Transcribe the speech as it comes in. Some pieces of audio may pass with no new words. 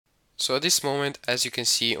So at this moment, as you can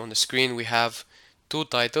see on the screen, we have two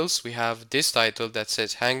titles. We have this title that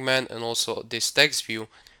says Hangman and also this text view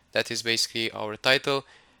that is basically our title.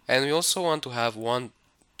 And we also want to have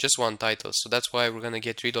just one title. So that's why we're going to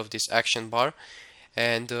get rid of this action bar.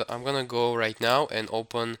 And I'm going to go right now and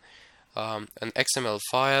open an XML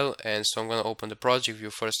file. And so I'm going to open the project view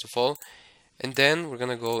first of all. And then we're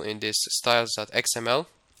going to go in this styles.xml.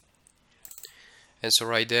 And so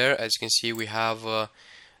right there, as you can see, we have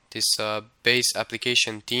this base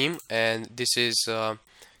application theme, and this is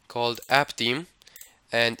called app theme,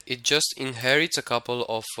 and it just inherits a couple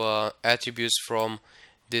of attributes from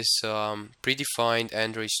this predefined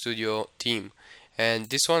Android Studio theme. And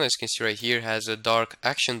this one, as you can see right here, has a dark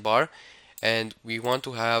action bar, and we want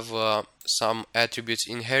to have some attributes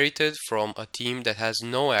inherited from a theme that has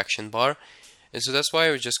no action bar. And so that's why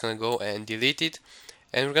we're just going to go and delete it,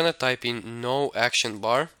 and we're going to type in no action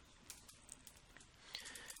bar.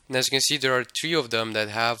 And as you can see, there are three of them that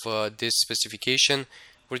have this specification.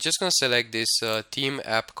 We're just going to select this theme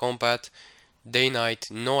app compat day night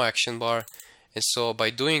no action bar. And so by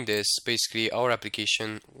doing this, basically our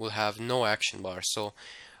application will have no action bar. So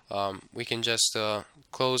we can just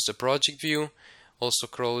close the project view, also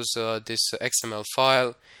close this XML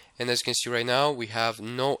file. And as you can see right now, we have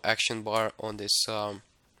no action bar on this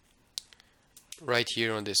right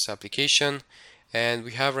here on this application. And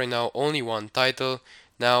we have right now only one title.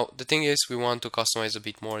 Now the thing is, we want to customize a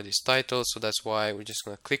bit more this title, so that's why we're just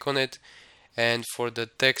going to click on it. And for the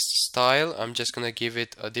text style, I'm just going to give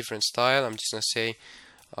it a different style. I'm just going to say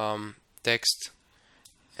text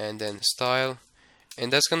and then style,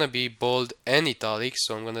 and that's going to be bold and italic.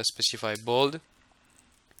 So I'm going to specify bold,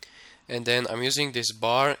 and then I'm using this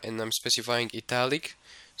bar and I'm specifying italic.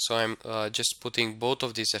 So I'm just putting both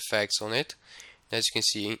of these effects on it. As you can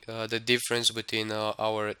see, the difference between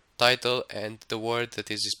our title and the word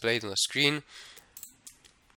that is displayed on the screen.